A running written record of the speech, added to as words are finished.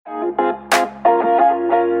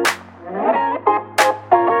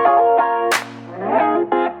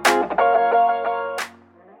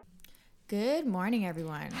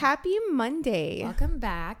Happy Monday. Welcome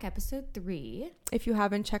back, episode 3. If you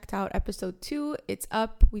haven't checked out episode 2, it's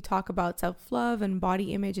up. We talk about self-love and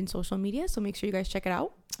body image and social media, so make sure you guys check it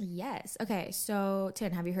out. Yes. Okay, so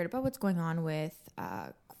Tin, have you heard about what's going on with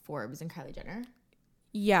Forbes and Kylie Jenner?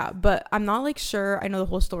 Yeah, but I'm not like sure I know the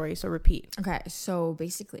whole story, so repeat. Okay, so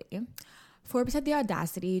basically, Forbes had the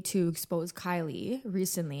audacity to expose Kylie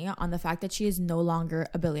recently on the fact that she is no longer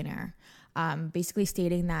a billionaire. Basically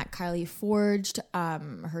stating that Kylie forged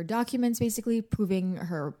her documents, basically proving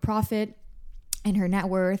her profit and her net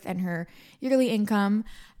worth and her yearly income.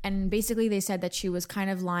 And basically they said that she was kind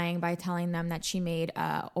of lying by telling them that she made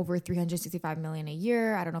over $365 million a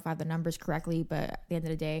year. I don't know if I have the numbers correctly, but at the end of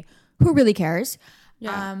the day, who really cares?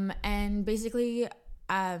 Yeah. And basically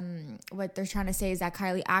what they're trying to say is that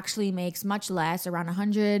Kylie actually makes much less, around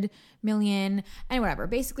 100 million and whatever.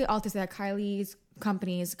 Basically all to say that Kylie's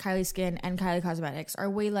companies, Kylie Skin and Kylie Cosmetics, are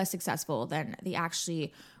way less successful than they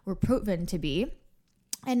actually were proven to be.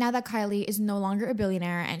 And now that Kylie is no longer a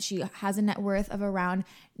billionaire and she has a net worth of around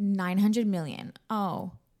 900 million.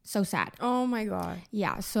 Oh, so sad. Oh my God.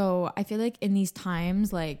 Yeah. So I feel like in these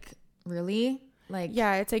times, like, really? Like,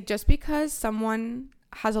 yeah, it's like just because someone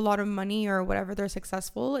has a lot of money or whatever, they're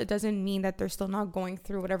successful, it doesn't mean that they're still not going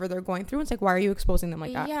through whatever they're going through. It's like, why are you exposing them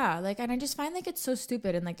like that? Yeah. Like, and I just find like it's so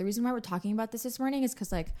stupid. And like the reason why we're talking about this morning is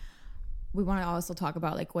because like, we want to also talk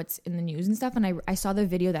about like what's in the news and stuff. And I saw the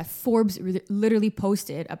video that Forbes literally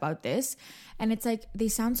posted about this. And it's like, they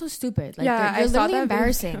sound so stupid. Like, yeah, you're literally that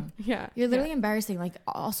embarrassing. Yeah. You're literally embarrassing. Like,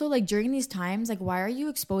 also like during these times, like, why are you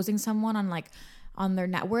exposing someone on their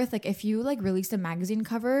net worth? Like, if you like released a magazine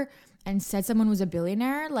cover and said someone was a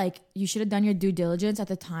billionaire, like, you should have done your due diligence at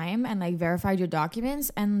the time and like verified your documents,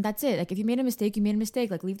 and that's it. Like, if you made a mistake, you made a mistake.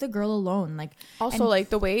 Like, leave the girl alone. Like, also, like,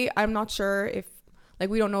 the way, I'm not sure if, like,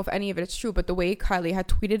 we don't know if any of it is true, but the way Kylie had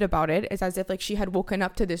tweeted about it is as if like she had woken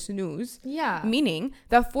up to this news. Yeah. Meaning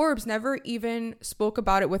that Forbes never even spoke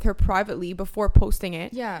about it with her privately before posting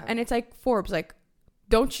it. Yeah. And it's like, Forbes, like,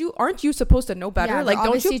 aren't you supposed to know better? Yeah, like,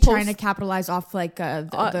 don't you trying to capitalize off like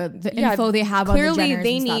the info they have on the Jenners. Clearly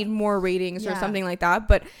they need more ratings or something like that.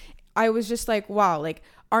 But I was just like, wow, like,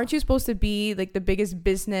 aren't you supposed to be like the biggest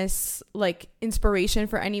business like inspiration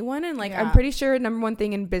for anyone? And like, I'm pretty sure number one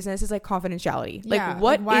thing in business is like confidentiality. Like,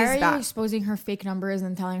 what why is are that? you exposing her fake numbers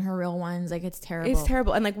and telling her real ones? Like, it's terrible. It's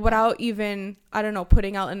terrible. And like, without even, I don't know,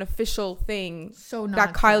 putting out an official thing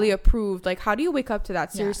that Kylie approved. Like, how do you wake up to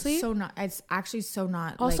that? Seriously? So not. It's actually so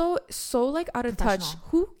not. Also, like, so like out of touch.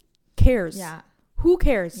 Who cares? Yeah. Who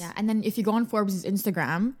cares? Yeah. And then if you go on Forbes'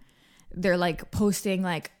 Instagram, they're like posting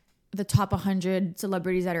like the top 100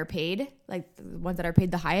 celebrities that are paid, like the ones that are paid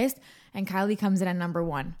the highest, and Kylie comes in at number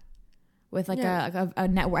 1 with like a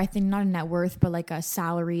net worth. I think not a net worth, but like a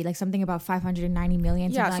salary, like something about 590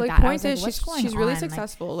 million. Yeah, so like like that. point is she's really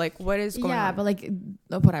successful. Like, what is going on? Yeah, but like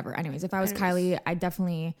whatever. Anyways, if I was Kylie, I'd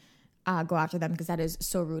definitely go after them because that is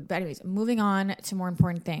so rude. But anyways, moving on to more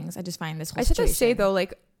important things. I just find this whole situation. I should just say though,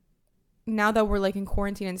 like, now that we're like in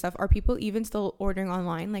quarantine and stuff, are people even still ordering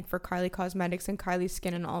online, like for Kylie Cosmetics and Kylie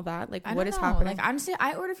Skin and all that? Like, what is happening? Like, honestly,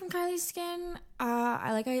 I ordered from Kylie Skin.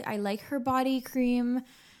 I like her body cream,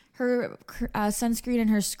 her sunscreen,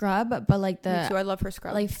 and her scrub. But like Me too. I love her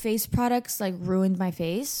scrub. Like, face products like ruined my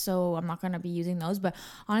face, so I'm not gonna be using those. But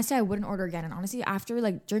honestly, I wouldn't order again. And honestly, after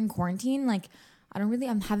like during quarantine, like, I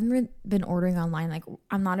haven't been ordering online. Like,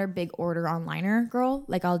 I'm not a big order onliner girl.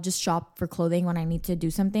 Like, I'll just shop for clothing when I need to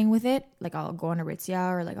do something with it. Like, I'll go on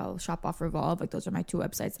Aritzia or like I'll shop off Revolve. Like, those are my 2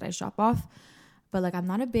 websites that I shop off. But like, I'm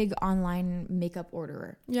not a big online makeup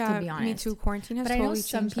orderer. Yeah, to be honest. me too. Quarantine has but totally I know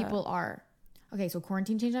some changed people are. Okay, so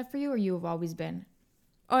quarantine changed that for you, or you have always been?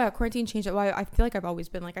 Oh yeah, quarantine changed it. Well, I feel like I've always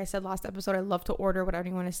been, like I said last episode, I love to order what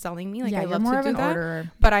anyone is selling me. Like, I love to do that.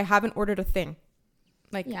 Orderer. But I haven't ordered a thing.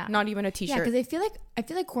 Like, not even a t-shirt. Yeah, because I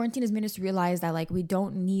feel like quarantine has made us realize that like we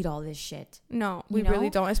don't need all this shit. No, we really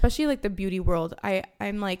don't. Especially like the beauty world.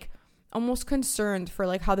 I'm like almost concerned for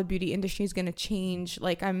like how the beauty industry is gonna change.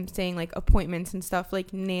 Like, I'm saying like appointments and stuff,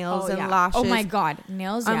 like nails and lashes. Oh my God,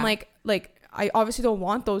 nails. I'm like I obviously don't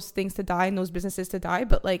want those things to die and those businesses to die,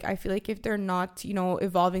 but like I feel like if they're not, you know,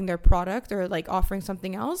 evolving their product or like offering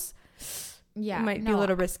something else, it might be a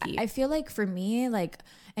little risky. I feel like for me, like,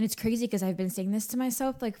 and it's crazy because I've been saying this to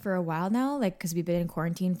myself like for a while now, like, because we've been in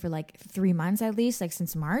quarantine for like 3 months at least, like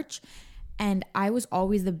since March, and I was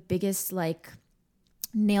always the biggest like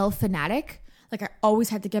nail fanatic. Like, I always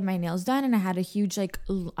had to get my nails done, and I had a huge like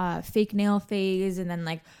fake nail phase, and then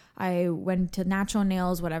like I went to natural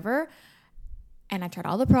nails, whatever. And I tried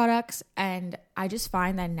all the products, and I just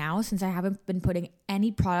find that now, since I haven't been putting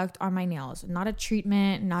any product on my nails, not a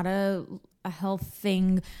treatment, not a a health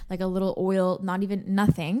thing, like a little oil, not even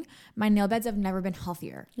nothing, my nail beds have never been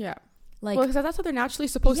healthier. Yeah. Like, well, because that's what they're naturally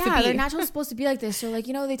supposed to be. Yeah, they're naturally supposed to be like this. So, like,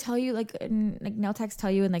 you know, they tell you, like nail techs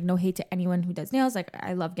tell you, and like, no hate to anyone who does nails. Like,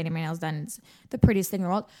 I love getting my nails done. It's the prettiest thing in the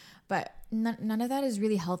world. But none of that is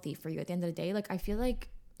really healthy for you at the end of the day. Like, I feel like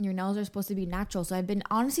your nails are supposed to be natural. So I've been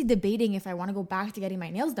honestly debating if I want to go back to getting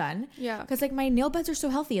my nails done. Yeah. Because, like, my nail beds are so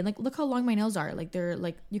healthy. And, like, look how long my nails are. Like, they're,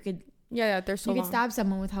 like, you could... Yeah, they're so long. You could stab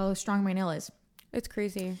someone with how strong my nail is. It's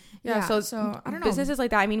crazy. Yeah, so I don't know. Businesses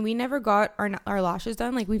like that. I mean, we never got our lashes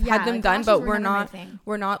done. Like, we've had them like done, but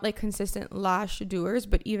we're not like consistent lash doers.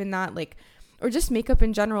 But even that, like, or just makeup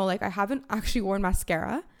in general. Like, I haven't actually worn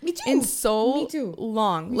mascara in so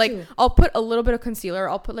long. Like, I'll put a little bit of concealer.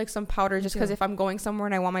 I'll put like some powder just because if I'm going somewhere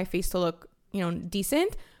and I want my face to look, you know,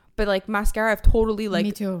 decent. But like mascara, I've totally like...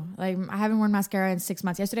 Me too. Like, I haven't worn mascara in 6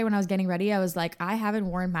 months. Yesterday when I was getting ready, I was like, I haven't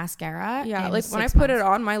worn mascara. Yeah, like when I put it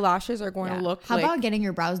on, my lashes are going to look How about getting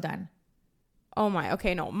your brows done? Oh my,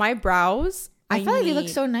 okay, no. My brows... I feel like they look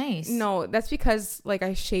so nice. No, that's because like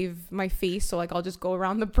I shave my face, so like I'll just go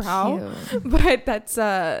around the brow. But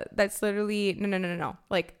that's literally no.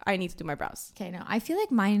 Like, I need to do my brows. Okay, no, I feel like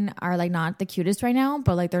mine are like not the cutest right now,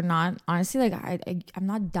 but like they're not, honestly, like I'm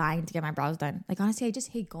not dying to get my brows done. Like, honestly, I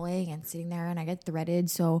just hate going and sitting there, and I get threaded,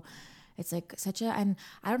 so it's like and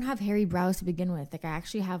I don't have hairy brows to begin with. Like, I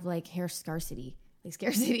actually have like hair scarcity. Like,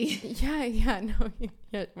 scarcity. Yeah,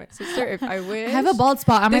 my sister, if I wish... I have a bald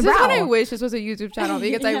spot on my brow. This is what I wish this was a YouTube channel,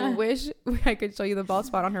 because I wish I could show you the bald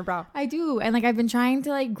spot on her brow. I do. And, like, I've been trying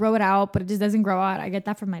to, like, grow it out, but it just doesn't grow out. I get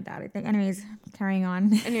that from my dad, I think. Anyways, carrying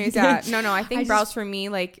on. Anyways, yeah. No, I think brows for me,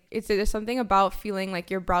 like, there's something about feeling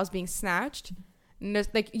like your brows being snatched. And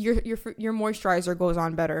like, your moisturizer goes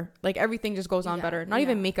on better. Like, everything just goes on better. Not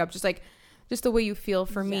even makeup, just the way you feel.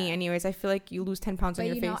 For me, anyways, I feel like you lose 10 pounds on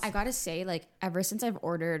your face. I gotta say, like, ever since I've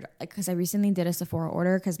ordered, like, because I recently did a Sephora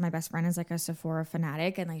order, because my best friend is like a Sephora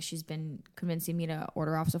fanatic, and like she's been convincing me to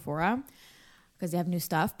order off Sephora because they have new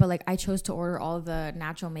stuff. But like, I chose to order all of the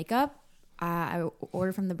natural makeup. I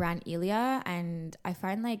ordered from the brand Ilia, and I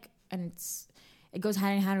find like, and it goes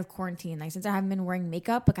hand in hand with quarantine. Like, since I haven't been wearing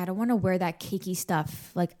makeup, like, I don't want to wear that cakey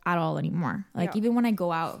stuff like at all anymore. Like, even when I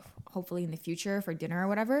go out, hopefully in the future for dinner or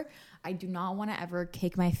whatever, I do not want to ever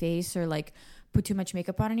cake my face or like put too much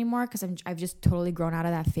makeup on anymore, because I've just totally grown out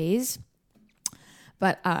of that phase.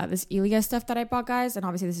 But this Ilia stuff that I bought, guys, and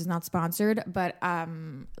obviously this is not sponsored, but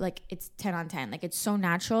like, it's 10 on 10. Like, it's so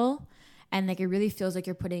natural, and like, it really feels like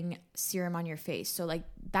you're putting serum on your face. So like,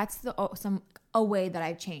 that's a way that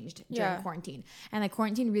I've changed during quarantine. And like,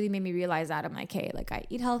 quarantine really made me realize that I'm like, hey, like, I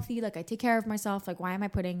eat healthy, like, I take care of myself. Like, why am I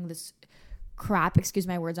putting this crap, excuse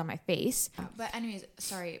my words, on my face? But anyways,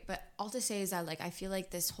 sorry, but all to say is that like, I feel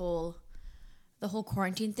like the whole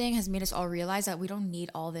quarantine thing has made us all realize that we don't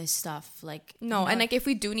need all this stuff. Like, no, and like, if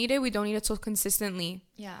we do need it, we don't need it so consistently.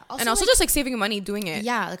 Yeah. And also, like, just like saving money doing it.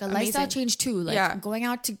 Yeah, like a lifestyle change too. Like, going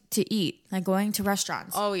out to eat, like going to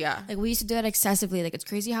restaurants. Oh yeah. Like, we used to do that excessively. Like, it's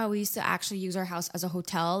crazy how we used to actually use our house as a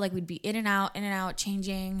hotel. Like, we'd be in and out,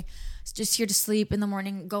 changing, just here to sleep in the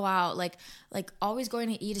morning, go out, like always going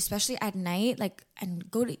to eat, especially at night, like, and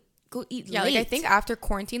go eat late. Like, I think after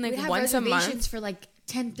quarantine, like, once a month for like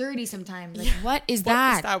 10:30 sometimes. Like, what is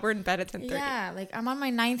that? We're in bed at 10:30. Yeah, like, I'm on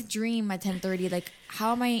my 9th dream at 10:30. Like,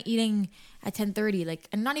 how am I eating at 10:30? Like,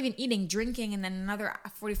 and not even eating, drinking, and then another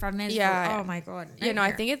 45 minutes. Oh my god. You know,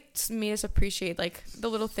 I think it's made us appreciate like the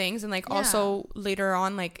little things, and like also later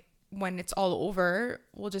on, like, when it's all over,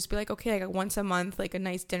 we'll just be like, okay, like once a month, like a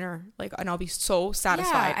nice dinner, like, and I'll be so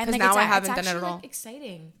satisfied, because now I haven't done it at all. Like,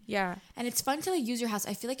 exciting. Yeah. And it's fun to like use your house.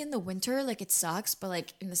 I feel like in the winter, like, it sucks, but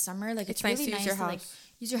like in the summer, like, it's really nice to use your house. Like,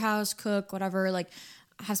 use your house, cook, whatever, like,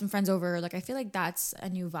 have some friends over. Like, I feel like that's a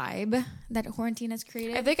new vibe that quarantine has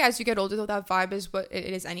created. I think as you get older, though, that vibe is what it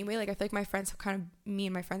is anyway. Like, I feel like me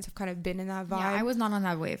and my friends have kind of been in that vibe. Yeah, I was not on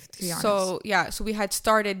that wave, to be honest. So yeah, so we had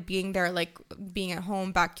started being there, like being at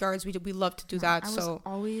home, backyards. We love to do that. I was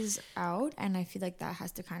always out, and I feel like that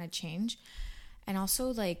has to kind of change. And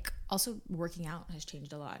also working out has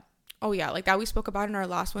changed a lot. Oh yeah, like that we spoke about in our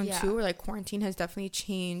last one too, where like quarantine has definitely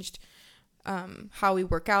changed how we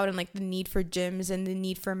work out, and like the need for gyms and the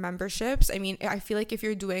need for memberships. I mean, I feel like if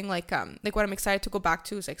you're doing like what I'm excited to go back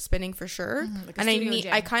to is like spinning for sure. Like, and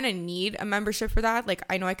I kind of need a membership for that. Like,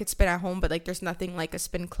 I know I could spin at home, but like there's nothing like a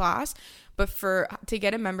spin class. But to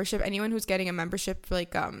get a membership, anyone who's getting a membership for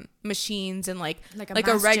like machines and like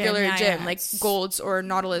a regular gym, like Gold's or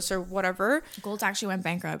Nautilus or whatever. Gold's actually went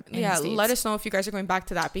bankrupt. Yeah, let us know if you guys are going back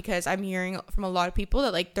to that, because I'm hearing from a lot of people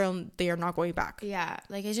that like they are not going back. Yeah,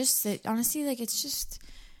 like honestly, like, it's just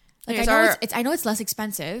like, I I know it's less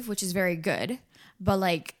expensive, which is very good, but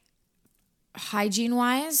like, hygiene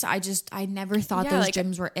wise, I never thought those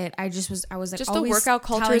gyms were it. I was like, just the workout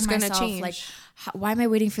culture is gonna change. Like, why am I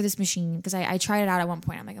waiting for this machine? Because I tried it out at one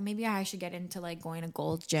point. I'm like, maybe I should get into like going to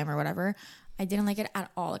Gold's Gym or whatever. I didn't like it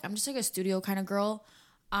at all. Like, I'm just like a studio kind of girl.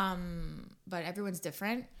 But everyone's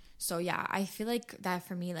different. So yeah, I feel like that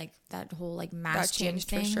for me, like that whole like mass gym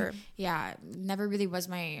thing, for sure. Yeah, never really was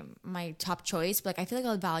my top choice. But like, I feel like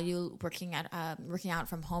I'll value working out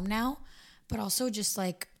from home now. But also just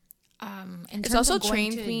like, in terms of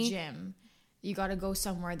going to the gym, you got to go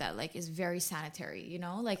somewhere that like is very sanitary, you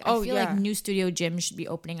know? Like, I feel like new studio gyms should be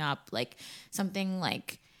opening up, like something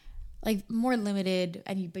like more limited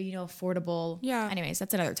and but affordable. Yeah. Anyways,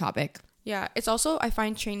 that's another topic. Yeah, it's also, I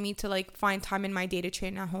find, trained me to like find time in my day to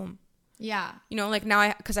train at home. Yeah. Like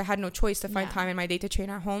now because I had no choice to find time in my day to train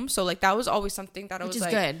at home. So like that was always something that I was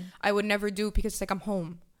like, good. I would never do because it's like I'm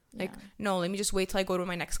home. Like, no, let me just wait till I go to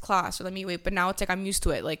my next class, or let me wait. But now it's like I'm used to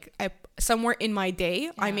it. Like, somewhere in my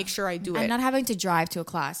day, I make sure I do it. And not having to drive to a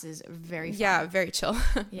class is very fun. Yeah, very chill.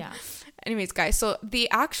 Yeah. Anyways, guys, so the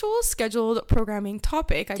actual scheduled programming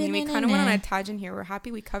topic, I mean, we kind of went on a tangent here. We're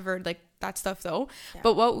happy we covered like that stuff though. Yeah.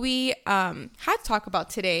 But what we had to talk about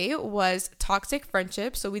today was toxic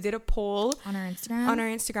friendships. So we did a poll on our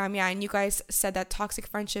Instagram. Yeah, and you guys said that toxic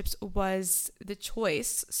friendships was the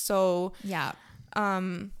choice. So yeah.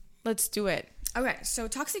 Let's do it. Okay, so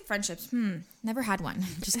toxic friendships. Never had one.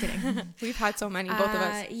 Just kidding. We've had so many, both of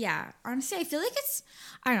us. Yeah. Honestly, I feel like it's,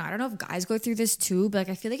 I don't know if guys go through this too, but like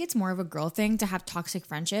I feel like it's more of a girl thing to have toxic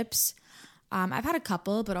friendships. I've had a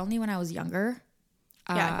couple, but only when I was younger.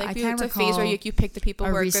 Yeah, like it's a phase where you pick the people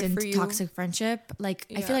who are good for you. Toxic friendship. Like,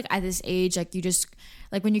 I feel like at this age, like you just,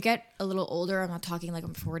 like when you get a little older, I'm not talking like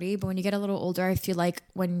I'm 40, but when you get a little older, I feel like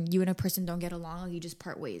when you and a person don't get along, like you just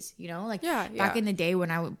part ways, Like back in the day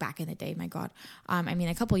my God. I mean,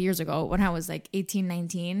 a couple years ago when I was like 18,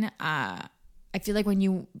 19, I feel like when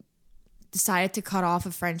you decided to cut off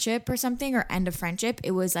a friendship or something or end a friendship,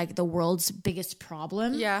 it was like the world's biggest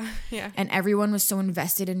problem. Yeah. And everyone was so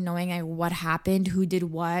invested in knowing like what happened, who did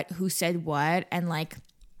what, who said what, and like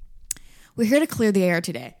we're here to clear the air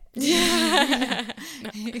today. Yeah.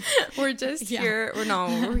 We're just here.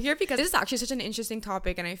 We're here because this is actually such an interesting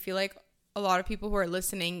topic, and I feel like a lot of people who are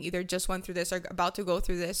listening either just went through this or about to go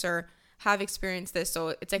through this or have experienced this,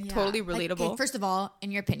 so it's like totally relatable. Like, okay, first of all,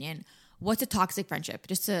 in your opinion, what's a toxic friendship?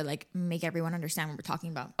 Just to like make everyone understand what we're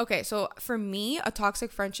talking about. Okay, so for me, a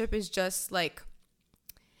toxic friendship is just like,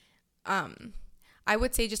 I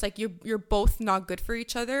would say just like you're both not good for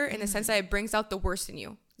each other in the sense that it brings out the worst in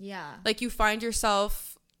you. Yeah. Like you find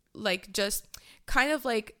yourself like just kind of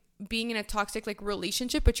like being in a toxic like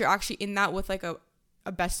relationship, but you're actually in that with like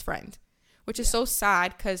a best friend, which is so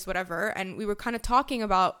sad because whatever. And we were kind of talking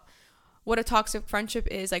about what a toxic friendship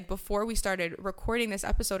is like before we started recording this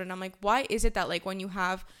episode, and I'm like, why is it that like when you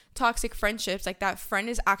have toxic friendships, like that friend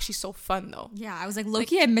is actually so fun though? Yeah, I was like,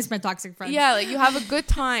 low-key, I miss my toxic friends. Yeah, like you have a good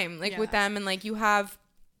time like with them, and like you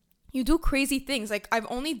do crazy things. Like I've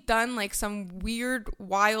only done like some weird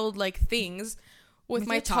wild like things with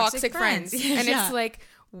my toxic friends. And it's like,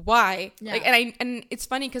 why? Like, and it's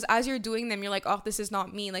funny because as you're doing them, you're like, oh, this is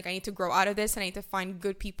not me. Like I need to grow out of this, and I need to find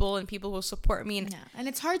good people and people who will support me. And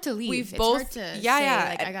it's hard to leave. It's hard to say,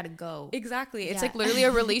 like, I gotta go. Exactly. It's like literally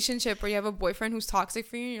a relationship where you have a boyfriend who's toxic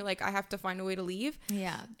for you, and you're like, I have to find a way to leave.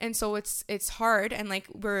 Yeah. And so it's hard, and like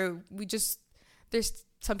there's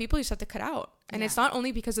some people you just have to cut out. And it's not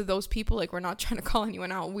only because of those people, like we're not trying to call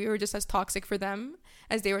anyone out. We were just as toxic for them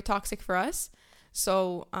as they were toxic for us.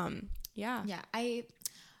 So yeah. I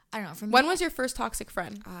don't know. For me, when was your first toxic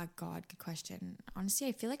friend? God, good question. Honestly,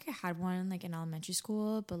 I feel like I had one like in elementary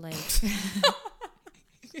school, but like,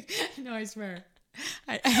 no, I swear.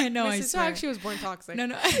 I know. My sister actually was born toxic. No,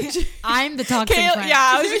 I'm the toxic friend.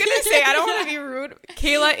 Yeah, I was gonna say I don't want to be rude.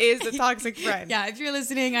 Kayla is the toxic friend. Yeah, if you're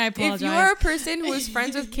listening, I apologize. If you are a person who is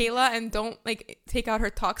friends with Kayla and don't like take out her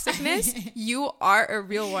toxicness, you are a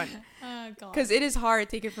real one. Because it is hard.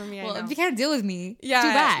 Take it from me. Well, if you can't deal with me, too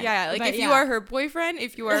bad. Yeah. Like if you are her boyfriend,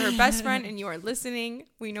 if you are her best friend, and you are listening,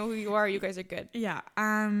 we know who you are. You guys are good. Yeah.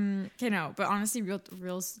 Okay. No, but honestly, real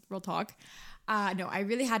talk. No, I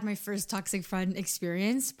really had my first toxic friend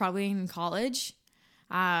experience probably in college.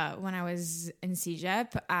 When I was in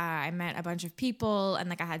CEGEP, I met a bunch of people and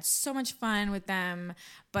like I had so much fun with them,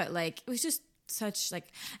 but like it was just such like,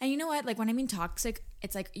 and you know what, like when I mean toxic,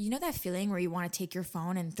 it's like, you know that feeling where you want to take your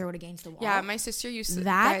phone and throw it against the wall? Yeah, my sister used to.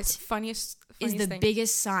 That guys, funniest is the thing.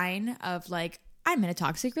 biggest sign of like, I'm in a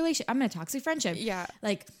toxic relationship. I'm in a toxic friendship. Yeah.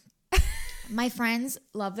 Like my friends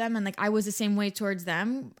love them, and like I was the same way towards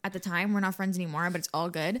them at the time. We're not friends anymore, but it's all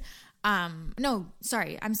good. No,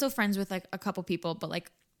 sorry, I'm still friends with like a couple people, but like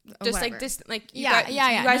just whatever. like this, like you yeah, guys, yeah,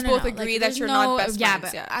 yeah. you guys No, both no. agree Like, that there's you're no, not best yeah,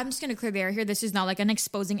 friends. but I'm just gonna clear the air here. This is not like an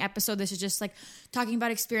exposing episode. This is just like talking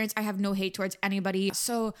about experience. I have no hate towards anybody.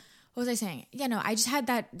 So what was I saying? Yeah, no, I just had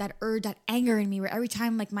that urge, that anger in me where every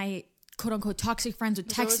time like my quote unquote toxic friends would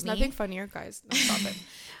text me. Nothing funnier, guys. No, stop it.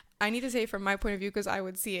 I need to say it from my point of view because I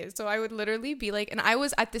would see it. So I would literally be like, and I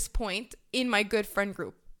was at this point in my good friend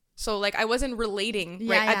group. So like I wasn't relating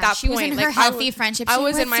right at that she point. Was in like her healthy friendship. I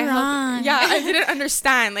was in my healthy. Yeah, I didn't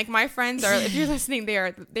understand. Like my friends are. If you're listening,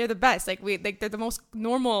 they're the best. Like they're the most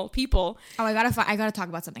normal people. Oh, I gotta talk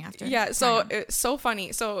about something after. Yeah. So it's so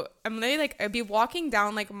funny. So I'm literally like I'd be walking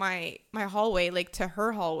down like my hallway like to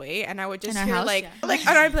her hallway, and I would just hear like and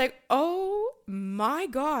I'd be like, oh my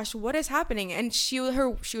gosh, what is happening? And she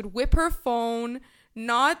would whip her phone.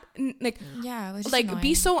 Not like yeah, it was just like annoying.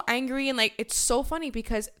 Be so angry, and like it's so funny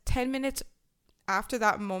because 10 minutes after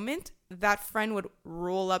that moment that friend would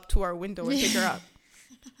roll up to our window and pick her up,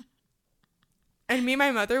 and me and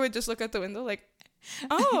my mother would just look out the window like,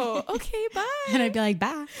 oh, okay, bye, and I'd be like,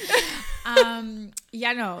 bye.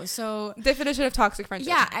 Yeah, no, so definition of toxic friendship.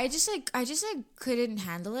 Yeah, I just couldn't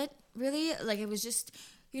handle it really. Like it was just,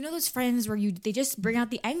 you know, those friends where they just bring out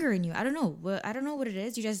the anger in you. I don't know what it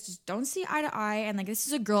is. You just don't see eye to eye, and like this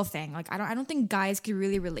is a girl thing. Like I don't think guys could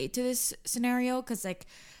really relate to this scenario because like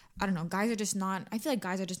I don't know, guys are just not. I feel like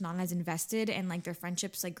guys are just not as invested in like their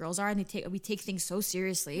friendships like girls are, and we take things so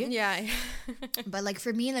seriously. Yeah. But like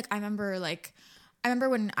for me, like I remember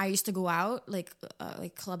when I used to go out like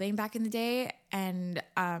clubbing back in the day, and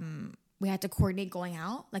we had to coordinate going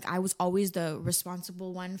out. Like I was always the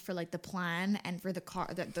responsible one for like the plan and for the car,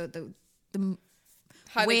 the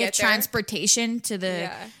way of transportation to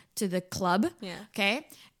the club. Yeah. Okay.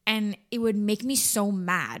 And it would make me so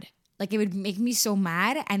mad. Like it would make me so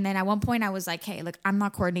mad. And then at one point I was like, hey, look, I'm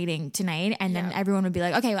not coordinating tonight. And then everyone would be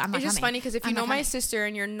like, okay, well, I'm not coming. It's just funny because if you know my sister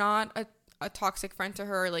and you're not a toxic friend to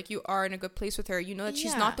her, like you are in a good place with her, you know that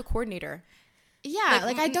she's not the coordinator. Yeah,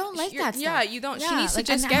 like I don't like that stuff. Yeah, you don't. Yeah, she needs to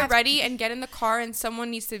just get ready and get in the car, and someone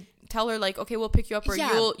needs to tell her like, okay, we'll pick you up, or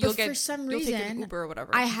you'll get for some reason, take an Uber or whatever.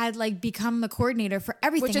 I had like become the coordinator for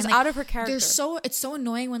everything, which is like, out of her character. It's so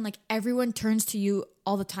annoying when like everyone turns to you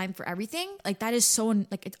all the time for everything. Like that is so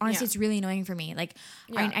like it's really annoying for me. Like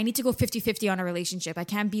I need to go 50-50 on a relationship. I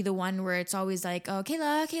can't be the one where it's always like, oh,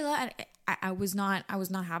 Kayla. And I was not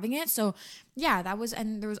having it. So yeah, that was,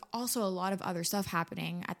 and there was also a lot of other stuff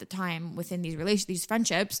happening at the time within these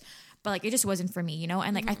friendships, but like it just wasn't for me, you know?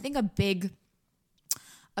 And like I think a big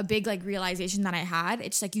like realization that I had,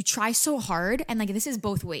 it's like you try so hard, and like this is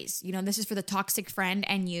both ways, you know, this is for the toxic friend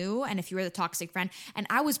and you, and if you were the toxic friend, and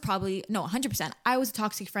I was probably 100% I was a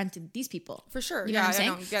toxic friend to these people for sure. You know what I'm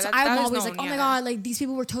saying? So I'm always like, oh my god, like these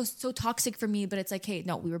people were so toxic for me, but it's like, hey,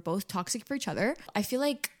 no, we were both toxic for each other. I feel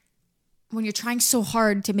like when you're trying so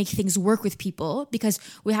hard to make things work with people, because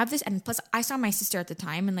we have this, and plus I saw my sister at the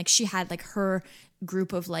time, and like she had like her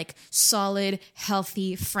group of like solid,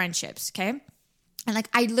 healthy friendships, okay? And like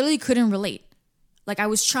I literally couldn't relate. Like I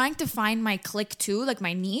was trying to find my clique too, like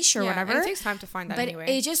my niche or whatever. It takes time to find that anyway.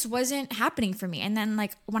 But it just wasn't happening for me. And then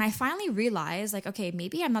like when I finally realized like, okay,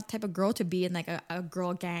 maybe I'm not the type of girl to be in like a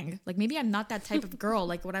girl gang. Like maybe I'm not that type of girl,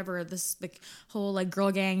 like whatever, this like whole like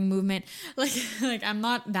girl gang movement. Like I'm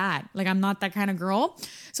not that. Like I'm not that kind of girl.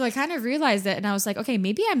 So I kind of realized it, and I was like, okay,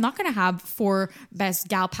 maybe I'm not gonna have 4 best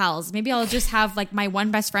gal pals. Maybe I'll just have like my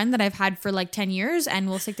one best friend that I've had for like 10 years, and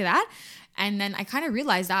we'll stick to that. And then I kind of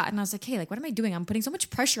realized that, and I was like, hey, like, what am I doing? I'm putting so much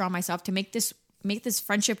pressure on myself to make this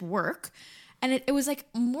friendship work. And it was like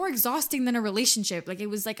more exhausting than a relationship. Like it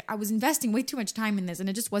was like I was investing way too much time in this, and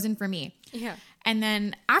it just wasn't for me. Yeah. And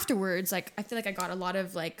then afterwards, like I feel like I got a lot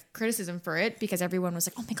of like criticism for it, because everyone was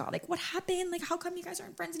like, oh my god, like what happened? Like how come you guys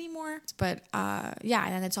aren't friends anymore? But yeah,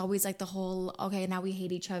 and then it's always like the whole, okay, now we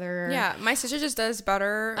hate each other. Yeah, my sister just does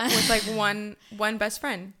better with like one best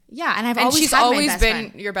friend. Yeah, and she's always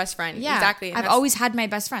been your best friend. Yeah, exactly. I've always had my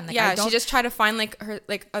best friend. Like, yeah, she just tried to find like her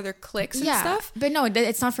like other cliques and stuff. But no,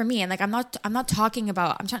 it's not for me. And like I'm not talking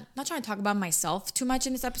about, not trying to talk about myself too much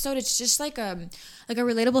in this episode. It's just like a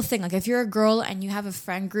relatable thing. Like if you're a girl and you have a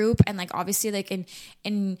friend group, and like obviously like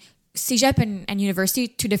in CEGEP and university,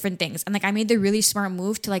 2 different things. And like I made the really smart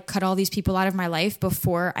move to like cut all these people out of my life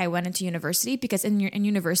before I went into university, because in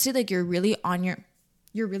university like you're really on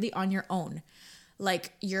your own.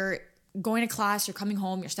 Like you're going to class, you're coming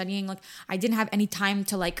home, you're studying. Like I didn't have any time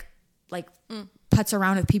to like putz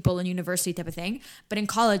around with people in university type of thing. But in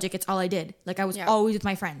college, like it's all I did. Like I was always with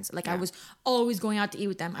my friends. Like I was always going out to eat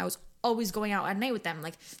with them. I was always going out at night with them.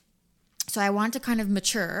 Like, so I wanted to kind of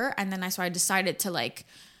mature, and then I decided to like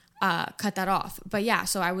cut that off. But yeah,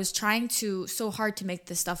 so I was trying so hard to make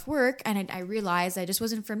this stuff work, and I realized it just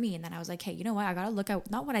wasn't for me. And then I was like, hey, you know what? I gotta look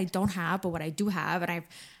at not what I don't have, but what I do have. And I've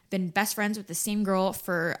been best friends with the same girl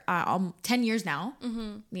for 10 years now,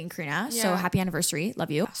 me and Karina. Yeah. So happy anniversary,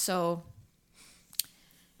 love you. So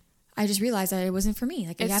I just realized that it wasn't for me.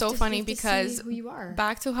 Like, it's so funny because who you are.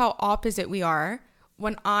 Back to how opposite we are.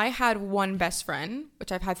 When I had one best friend,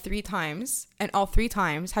 which I've had 3 times, and all 3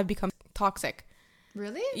 times have become toxic.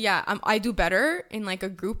 Really? Yeah, I do better in like a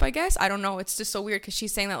group, I guess. I don't know. It's just so weird because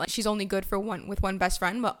she's saying that like she's only good for one best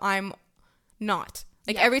friend, but I'm not.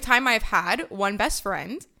 Like every time I've had one best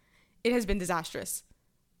friend, it has been disastrous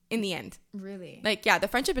in the end. Really? Like, yeah, the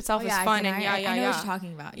friendship itself is fun. And I know what you're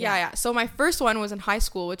talking about. Yeah. So my first one was in high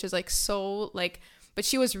school, which is like so like, but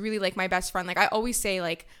she was really like my best friend. Like I always say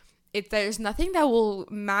like, there's nothing that will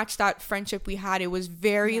match that friendship we had. It was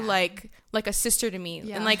very like a sister to me.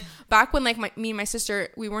 Yeah. And like back when like me and my sister,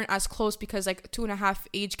 we weren't as close because like 2.5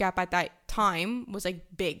 age gap at that time was like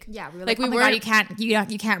big. Yeah, we were like, we weren't.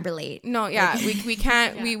 You can't relate. No, yeah, like, we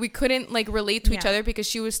can't. Yeah. We couldn't like relate to each other because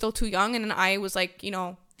she was still too young, and then I was like, you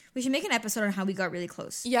know. We should make an episode on how we got really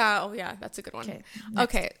close. Yeah. Oh yeah, that's a good one.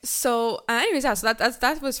 Okay. So anyways, yeah. So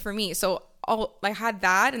that was for me. So I had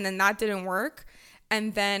that, and then that didn't work.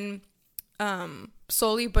 And then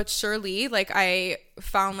slowly but surely, like I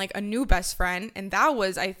found like a new best friend, and that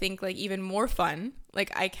was, I think, like even more fun. Like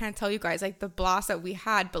I can't tell you guys like the blast that we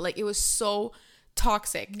had, but like it was so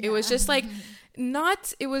toxic. Yeah. It was just like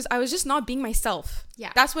I was just not being myself.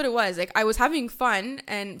 Yeah, that's what it was. Like I was having fun,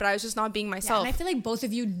 but I was just not being myself. Yeah, and I feel like both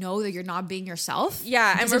of you know that you're not being yourself.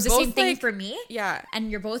 Yeah, and we're both the same thing for me. Yeah, and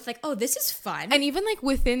you're both like, oh, this is fun. And even like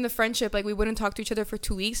within the friendship, like we wouldn't talk to each other for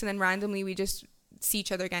 2 weeks, and then randomly we just see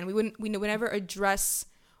each other again. We would never address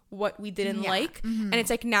what we didn't like. And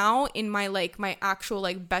it's like now in my like my actual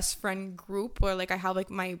like best friend group, or like I have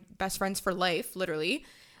like my best friends for life, literally,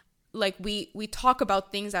 like we talk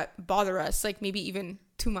about things that bother us, like maybe even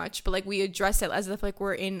too much, but like we address it as if like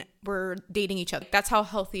we're dating each other. That's how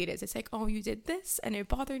healthy it is. It's like, oh, you did this and it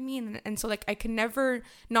bothered me, and so like I can never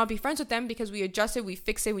not be friends with them because we adjust it, we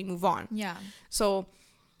fix it, we move on. Yeah. So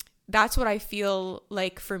that's what I feel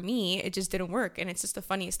like for me. It just didn't work, and it's just the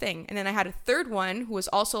funniest thing. And then I had a third one who was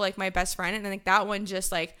also like my best friend, and then like that one just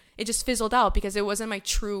like it just fizzled out because it wasn't my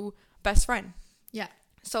true best friend. Yeah.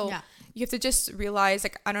 So you have to just realize,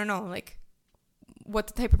 like, I don't know, like what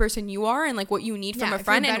the type of person you are and like what you need from a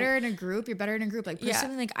friend. You're better in a group. Like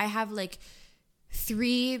personally, like I have like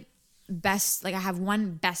 3 best, like I have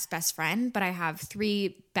one best friend, but I have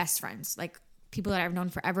 3 best friends, like people that I've known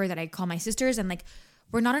forever that I call my sisters, and like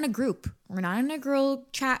we're not in a group. We're not in a girl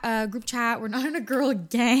chat, group chat. We're not in a girl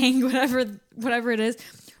gang, whatever it is.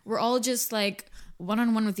 We're all just like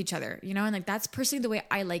one-on-one with each other, you know? And like, that's personally the way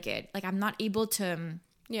I like it. Like I'm not able to,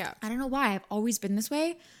 I don't know why. I've always been this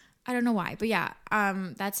way. I don't know why, but yeah,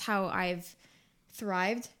 that's how I've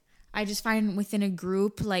thrived. I just find within a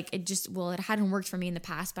group, like it hadn't worked for me in the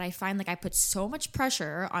past, but I find like I put so much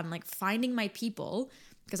pressure on like finding my people,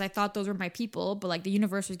 because I thought those were my people, but like the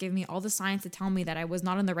universe was giving me all the signs to tell me that I was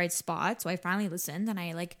not in the right spot. So I finally listened, and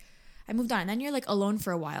I moved on. And then you're like alone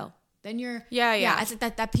for a while. Then you're it's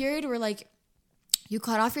like that period where like you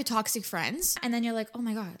cut off your toxic friends, and then you're like, oh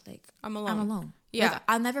my God, like I'm alone. Yeah. Like,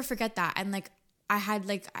 I'll never forget that. And like I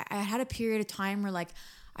had a period of time where like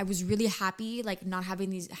I was really happy, like not having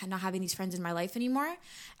these friends in my life anymore.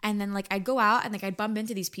 And then like I'd go out and like I'd bump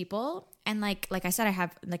into these people, and like I said, I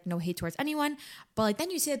have like no hate towards anyone, but like then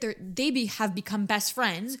you say that they have become best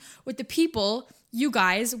friends with the people you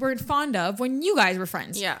guys weren't fond of when you guys were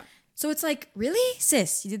friends. Yeah. So it's like, really,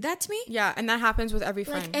 sis, you did that to me? Yeah, and that happens with every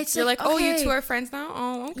friend. Like, you're like, oh, okay. You two are friends now?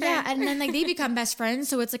 Oh, okay. Yeah, and then like they become best friends,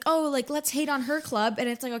 so it's like, oh, like let's hate on her club, and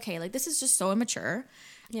it's like, okay, like this is just so immature.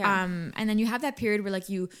 Yeah. And then you have that period where like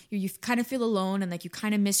you kind of feel alone, and like you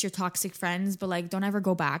kind of miss your toxic friends, but like don't ever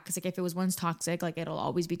go back, because like if it was once toxic, like it'll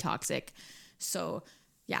always be toxic. So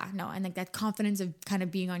yeah, no, and like that confidence of kind of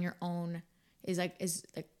being on your own is like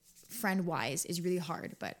friend wise is really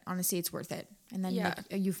hard, but honestly it's worth it. And then like,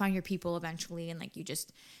 you find your people eventually, and like you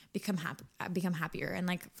just become happier. And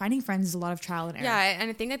like finding friends is a lot of trial and error. Yeah, and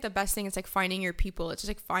I think that the best thing is like finding your people. It's just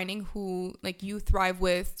like finding who like you thrive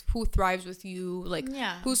with, who thrives with you, like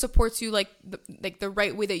who supports you like the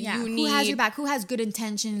right way that you need. Who has your back, who has good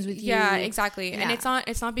intentions with you. Yeah, exactly. Yeah. And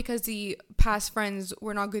it's not because the past friends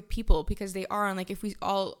were not good people, because they are. And like if we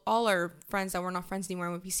all our friends that we're not friends anymore,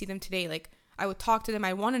 and if we see them today, like I would talk to them.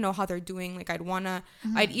 I want to know how they're doing. Like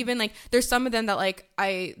I'd even like, there's some of them that like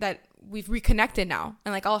that we've reconnected now,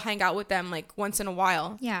 and like I'll hang out with them like once in a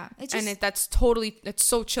while. Yeah. That's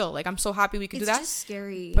so chill. Like I'm so happy we could do that. It's just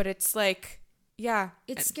scary. But it's like, Yeah.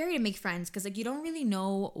 It's scary to make friends because like you don't really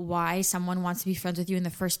know why someone wants to be friends with you in the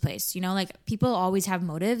first place. You know, like people always have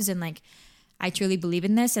motives, and like I truly believe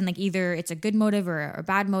in this, and like either it's a good motive or a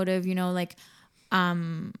bad motive, you know, like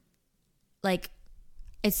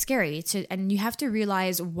it's scary and you have to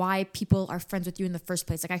realize why people are friends with you in the first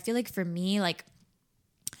place. Like I feel like for me, like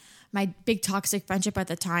my big toxic friendship at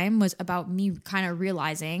the time was about me kind of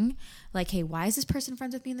realizing like, hey, why is this person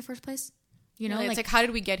friends with me in the first place? You know, it's like how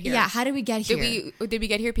did we get here? Yeah, how did we get here? Did we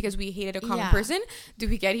get here because we hated a common person?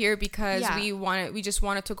 Did we get here because we just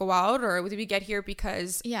wanted to go out, or did we get here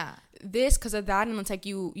because because of that? And it's like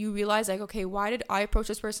you realize like, okay, why did I approach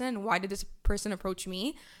this person and why did this person approach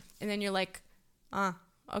me? And then you're like,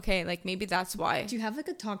 okay, like maybe that's why. Do you have like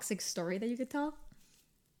a toxic story that you could tell?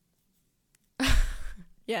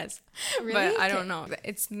 Yes. Really? But I don't know.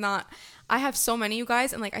 It's not, I have so many, you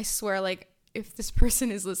guys, and like I swear, like if this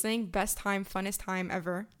person is listening, best time, funnest time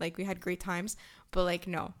ever. Like we had great times, but like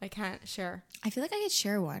no, I can't share. I feel like I could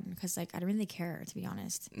share one because like I don't really care, to be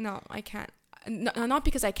honest. No, I can't. No, not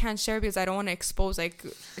because I can't share, because I don't want to expose, like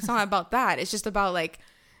it's not about that. It's just about like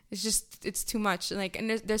it's too much. Like, and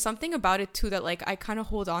there's something about it too that like I kind of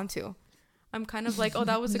hold on to. I'm kind of like, oh,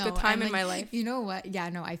 that was a good time in my life. You know what? Yeah,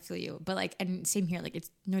 no, I feel you. But like, and same here. Like,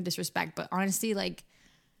 it's no disrespect, but honestly, I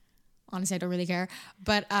don't really care.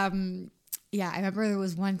 But yeah, I remember there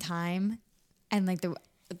was one time, and like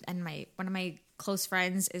one of my close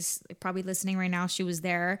friends is probably listening right now. She was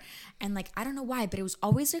there, and like I don't know why, but it was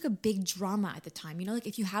always like a big drama at the time. You know, like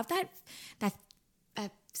if you have that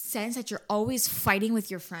sense that you're always fighting with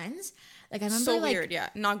your friends. Like I remember, so weird, yeah,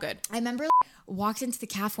 not good. I remember walked into the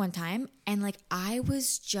caf one time, and like I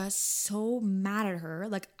was just so mad at her.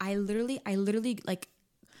 Like I literally like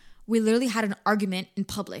we literally had an argument in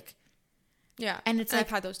public. Yeah, and it's like, I've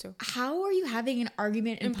had those too. How are you having an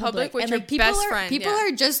argument in public with and your like people best are friend? People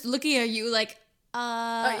are just looking at you like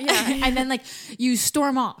yeah, and then like you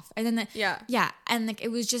storm off, and then yeah, and like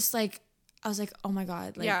it was just like I was like, oh my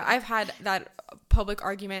god, like, yeah, I've had that public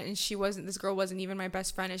argument, and this girl wasn't even my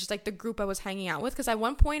best friend. It's just like the group I was hanging out with, because at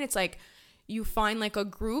one point it's like you find like a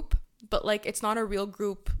group, but like it's not a real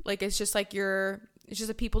group. Like it's just like it's just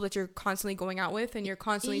the people that you're constantly going out with, and you're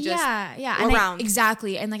constantly just around.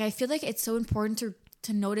 Exactly. And like I feel like it's so important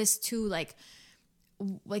to notice too, like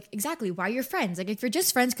exactly why you're friends. Like if you're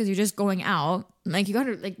just friends because you're just going out, like you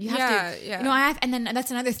gotta like you have to you know, and then that's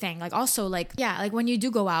another thing, like also like like when you do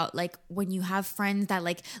go out, like when you have friends that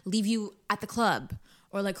like leave you at the club,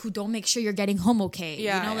 or like who don't make sure you're getting home okay.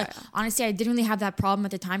 Honestly, I didn't really have that problem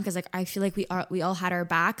at the time, because like I feel like we all had our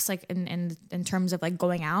backs, like in terms of like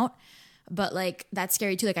going out. But like that's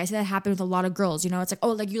scary too. Like I said, that happened with a lot of girls, you know. It's like,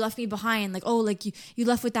 oh, like you left me behind, like, oh, like you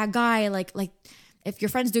left with that guy, like if your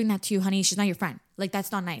friend's doing that to you, honey, she's not your friend. Like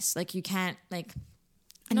that's not nice. Like you can't like.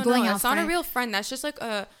 And going out, that's not a real friend. That's just like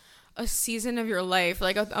a season of your life,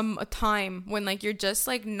 like a time when like you're just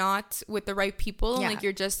like not with the right people, and like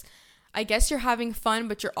you're just, I guess you're having fun,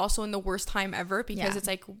 but you're also in the worst time ever, because it's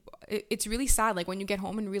like it's really sad. Like when you get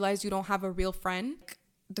home and realize you don't have a real friend.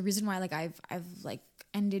 The reason why like I've like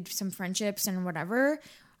ended some friendships and whatever,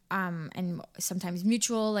 and sometimes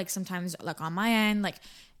mutual, like sometimes like on my end, like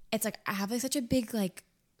it's like I have like such a big like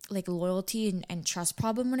loyalty and trust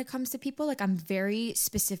problem when it comes to people. Like I'm very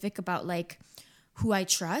specific about like who I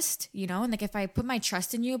trust, you know, and like if I put my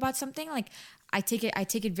trust in you about something, like I take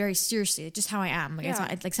it very seriously. It's just how I am. Like it's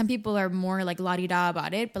not, like some people are more like la-di-da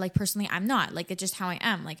about it, but like personally I'm not. Like it's just how I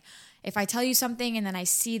am. Like if I tell you something and then I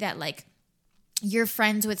see that like you're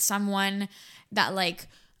friends with someone that like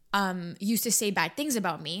used to say bad things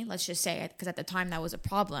about me, let's just say it, because at the time that was a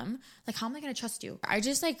problem, like how am I going to trust you? I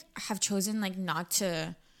just like have chosen like not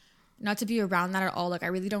to be around that at all. Like I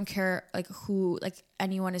really don't care like who like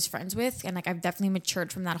anyone is friends with, and like I've definitely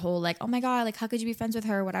matured from that whole like, oh my god, like how could you be friends with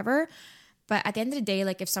her or whatever. But at the end of the day,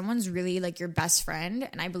 like if someone's really like your best friend,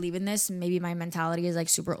 and I believe in this, maybe my mentality is like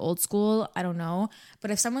super old school, I don't know,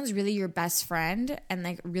 but if someone's really your best friend and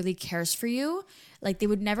like really cares for you, like they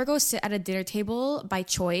would never go sit at a dinner table by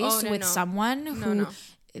choice with someone who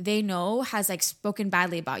they know has like spoken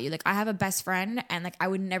badly about you. Like I have a best friend, and like I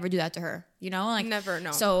would never do that to her, you know, like never.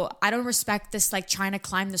 No. So I don't respect this like trying to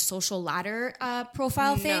climb the social ladder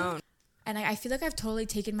profile thing. And I feel like I've totally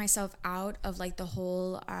taken myself out of like the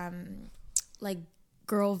whole like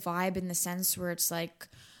girl vibe, in the sense where it's like,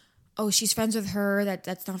 oh, she's friends with her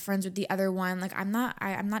that's not friends with the other one. Like I'm not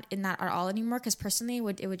in that at all anymore, because personally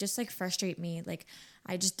it would just like frustrate me. Like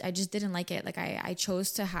I just didn't like it. Like I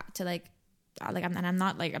chose to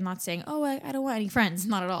I'm not saying, oh, I don't want any friends,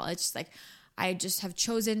 not at all. It's just like I just have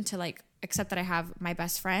chosen to like accept that I have my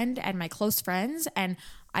best friend and my close friends, and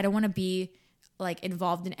I don't want to be like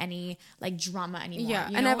involved in any like drama anymore. Yeah.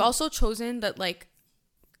 And I've also chosen that like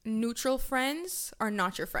neutral friends are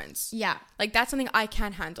not your friends. Yeah. Like that's something I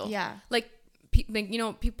can't handle. Yeah. Like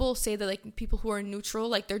people say that like people who are neutral,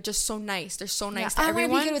 like they're just so nice. They're so nice to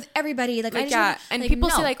everyone. I want to be good with everybody. Like I just yeah. And like, people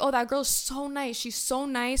say like, oh, that girl's so nice. She's so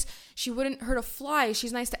nice. She wouldn't hurt a fly.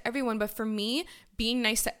 She's nice to everyone. But for me, being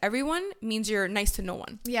nice to everyone means you're nice to no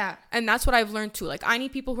one. Yeah. And that's what I've learned too. Like I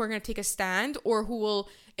need people who are going to take a stand or who will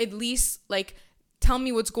at least like tell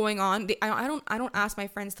me what's going on. I don't ask my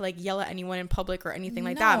friends to like yell at anyone in public or anything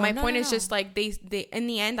like that. My point is just like they in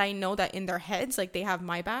the end, I know that in their heads like they have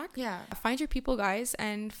my back. Yeah. Find your people, guys,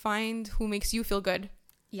 and find who makes you feel good.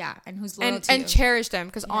 Yeah, and who's loyal to you. And cherish them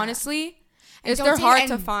because honestly, they're hard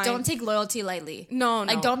to find. Don't take loyalty lightly. No.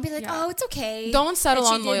 Like don't be like, oh, it's okay. Don't settle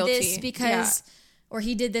on loyalty this because or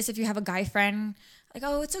he did this. If you have a guy friend. Like,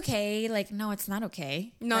 oh, it's okay. Like, no, it's not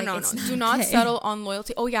okay. No. Do not okay. settle on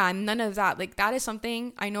loyalty. Oh, yeah, none of that. Like, that is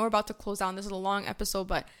something, I know we're about to close down. This is a long episode,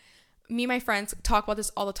 but me and my friends talk about this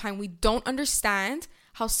all the time. We don't understand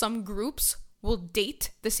how some groups will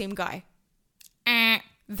date the same guy.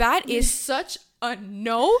 That is such a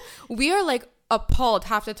no. We are, like, appalled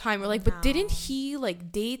half the time. We're like, but didn't he,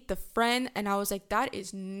 like, date the friend? And I was like, that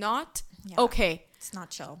is not okay. It's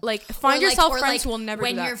not chill. Like, find yourself friends who will never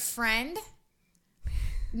do that. When your friend...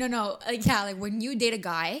 No. Like when you date a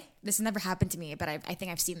guy, this has never happened to me, but I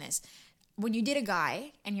think I've seen this. When you date a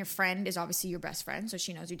guy and your friend is obviously your best friend, so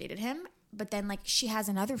she knows you dated him, but then like she has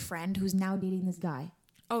another friend who's now dating this guy.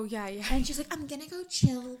 Oh, yeah. And she's like, I'm gonna go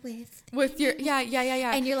chill with your, yeah.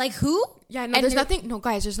 And you're like, who? Yeah, no,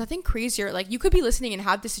 guys, there's nothing crazier. Like, you could be listening and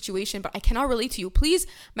have this situation, but I cannot relate to you. Please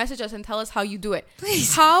message us and tell us how you do it.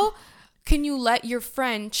 Please. How can you let your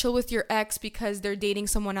friend chill with your ex because they're dating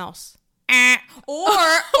someone else? Or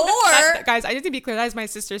guys, I need to be clear. That is my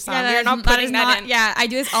sister's sound. They're not putting that in. Yeah, I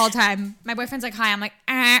do this all the time. My boyfriend's like, hi. I'm like,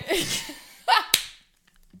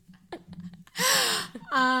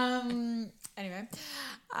 Anyway.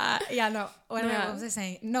 What was I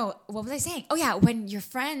saying? No, what was I saying? Oh yeah, when you're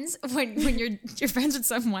friends, when you're friends with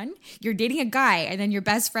someone, you're dating a guy, and then your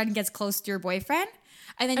best friend gets close to your boyfriend,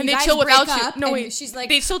 and then you they guys chill break without up. you. No, wait, she's like,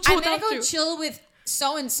 they still chill without you. I'm gonna go chill with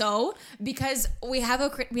so and so because we have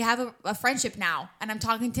a friendship now, and I'm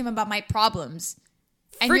talking to him about my problems.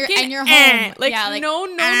 And you're home. Like, yeah, like no.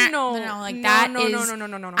 Like no, that no, is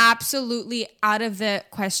no. absolutely out of the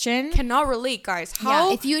question. Cannot relate, guys. How?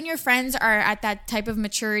 Yeah, if you and your friends are at that type of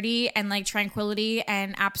maturity and like tranquility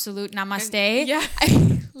and absolute namaste. Yeah.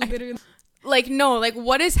 Literally. Like, no, like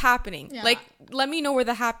what is happening? Yeah. Like, let me know where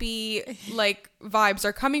the happy like vibes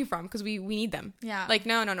are coming from because we need them. Yeah. Like,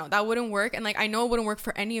 no. That wouldn't work. And like, I know it wouldn't work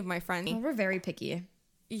for any of my friends. Well, we're very picky.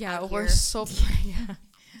 Yeah, we're so yeah.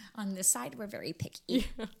 On this side, we're very picky.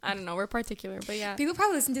 Yeah. I don't know. We're particular, but yeah. People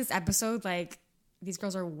probably listen to this episode like these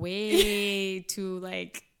girls are way too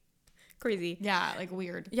like crazy. Yeah, like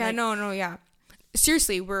weird. Yeah, like, no. Yeah.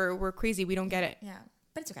 Seriously, we're crazy. We don't get it. Yeah,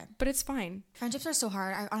 but it's okay. But it's fine. Friendships are so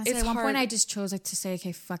hard. Honestly, at one point, I just chose like to say,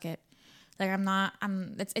 okay, fuck it. Like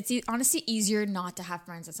it's honestly easier not to have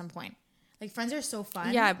friends at some point. Like friends are so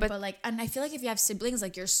fun. Yeah, but like, and I feel like if you have siblings,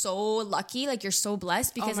 like you're so lucky, like you're so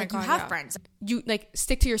blessed because you have friends. You like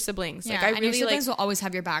stick to your siblings. Yeah, like I and really your siblings will always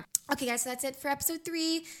have your back. Okay, guys, so that's it for episode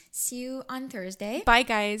 3. See you on Thursday. Bye,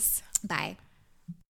 guys. Bye.